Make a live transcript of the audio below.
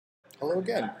Hello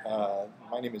again.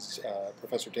 My name is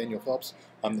Professor Daniel Phelps.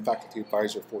 I'm the faculty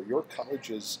advisor for York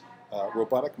College's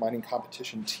robotic mining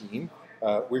competition team.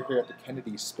 We're here at the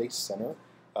Kennedy Space Center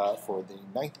for the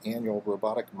 9th annual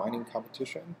robotic mining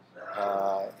competition.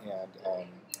 The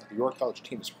York College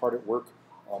team is hard at work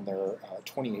on their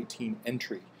 2018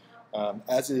 entry,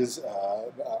 as is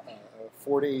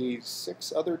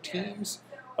 46 other teams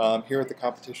here at the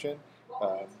competition.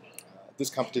 This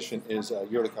competition is a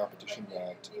yearly competition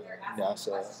that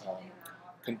NASA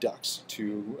conducts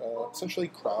to essentially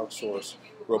crowdsource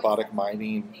robotic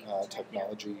mining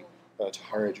technology to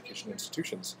higher education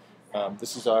institutions.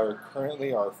 This is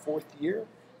currently our 4th year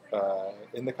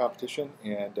in the competition,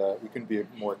 and we couldn't be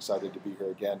more excited to be here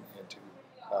again and to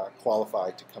qualify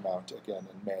to come out again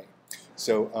in May.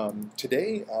 So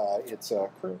today it's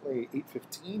currently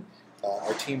 8:15.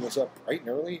 Our team was up bright and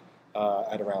early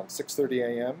at around 6:30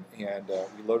 a.m. and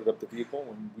we loaded up the vehicle,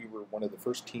 and we were one of the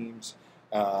first teams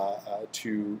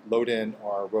to load in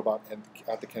our robot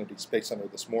at the Kennedy Space Center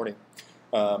this morning.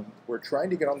 We're trying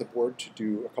to get on the board to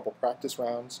do a couple practice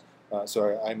rounds,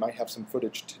 so I might have some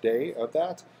footage today of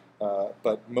that,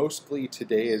 but mostly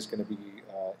today is going to be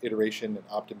iteration and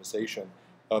optimization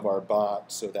of our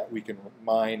bot so that we can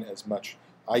mine as much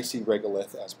icy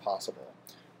regolith as possible.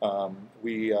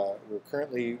 We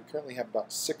currently have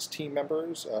about 6 team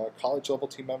members, college-level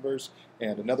team members,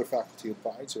 and another faculty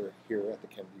advisor here at the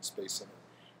Kennedy Space Center.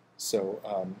 So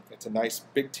it's a nice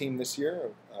big team this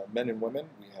year, men and women.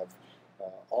 We have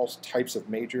all types of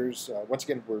majors. Once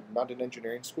again, we're not an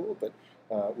engineering school, but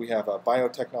we have a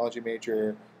biotechnology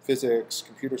major, physics,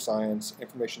 computer science,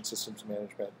 information systems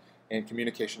management, and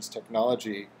communications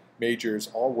technology majors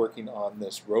all working on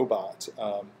this robot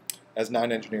as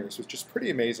non-engineers, which is pretty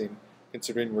amazing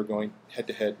considering we're going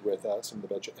head-to-head with some of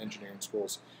the best engineering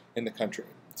schools in the country.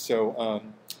 So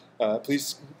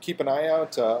please keep an eye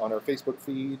out on our Facebook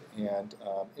feed and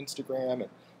Instagram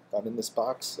and in this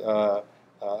box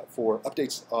for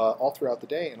updates all throughout the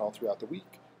day and all throughout the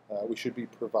week. We should be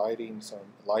providing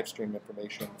some live stream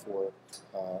information for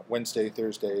Wednesday,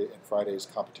 Thursday, and Friday's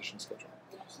competition schedule.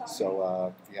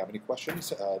 So if you have any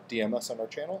questions, DM us on our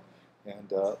channel,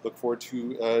 and look forward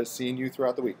to seeing you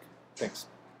throughout the week. Thanks.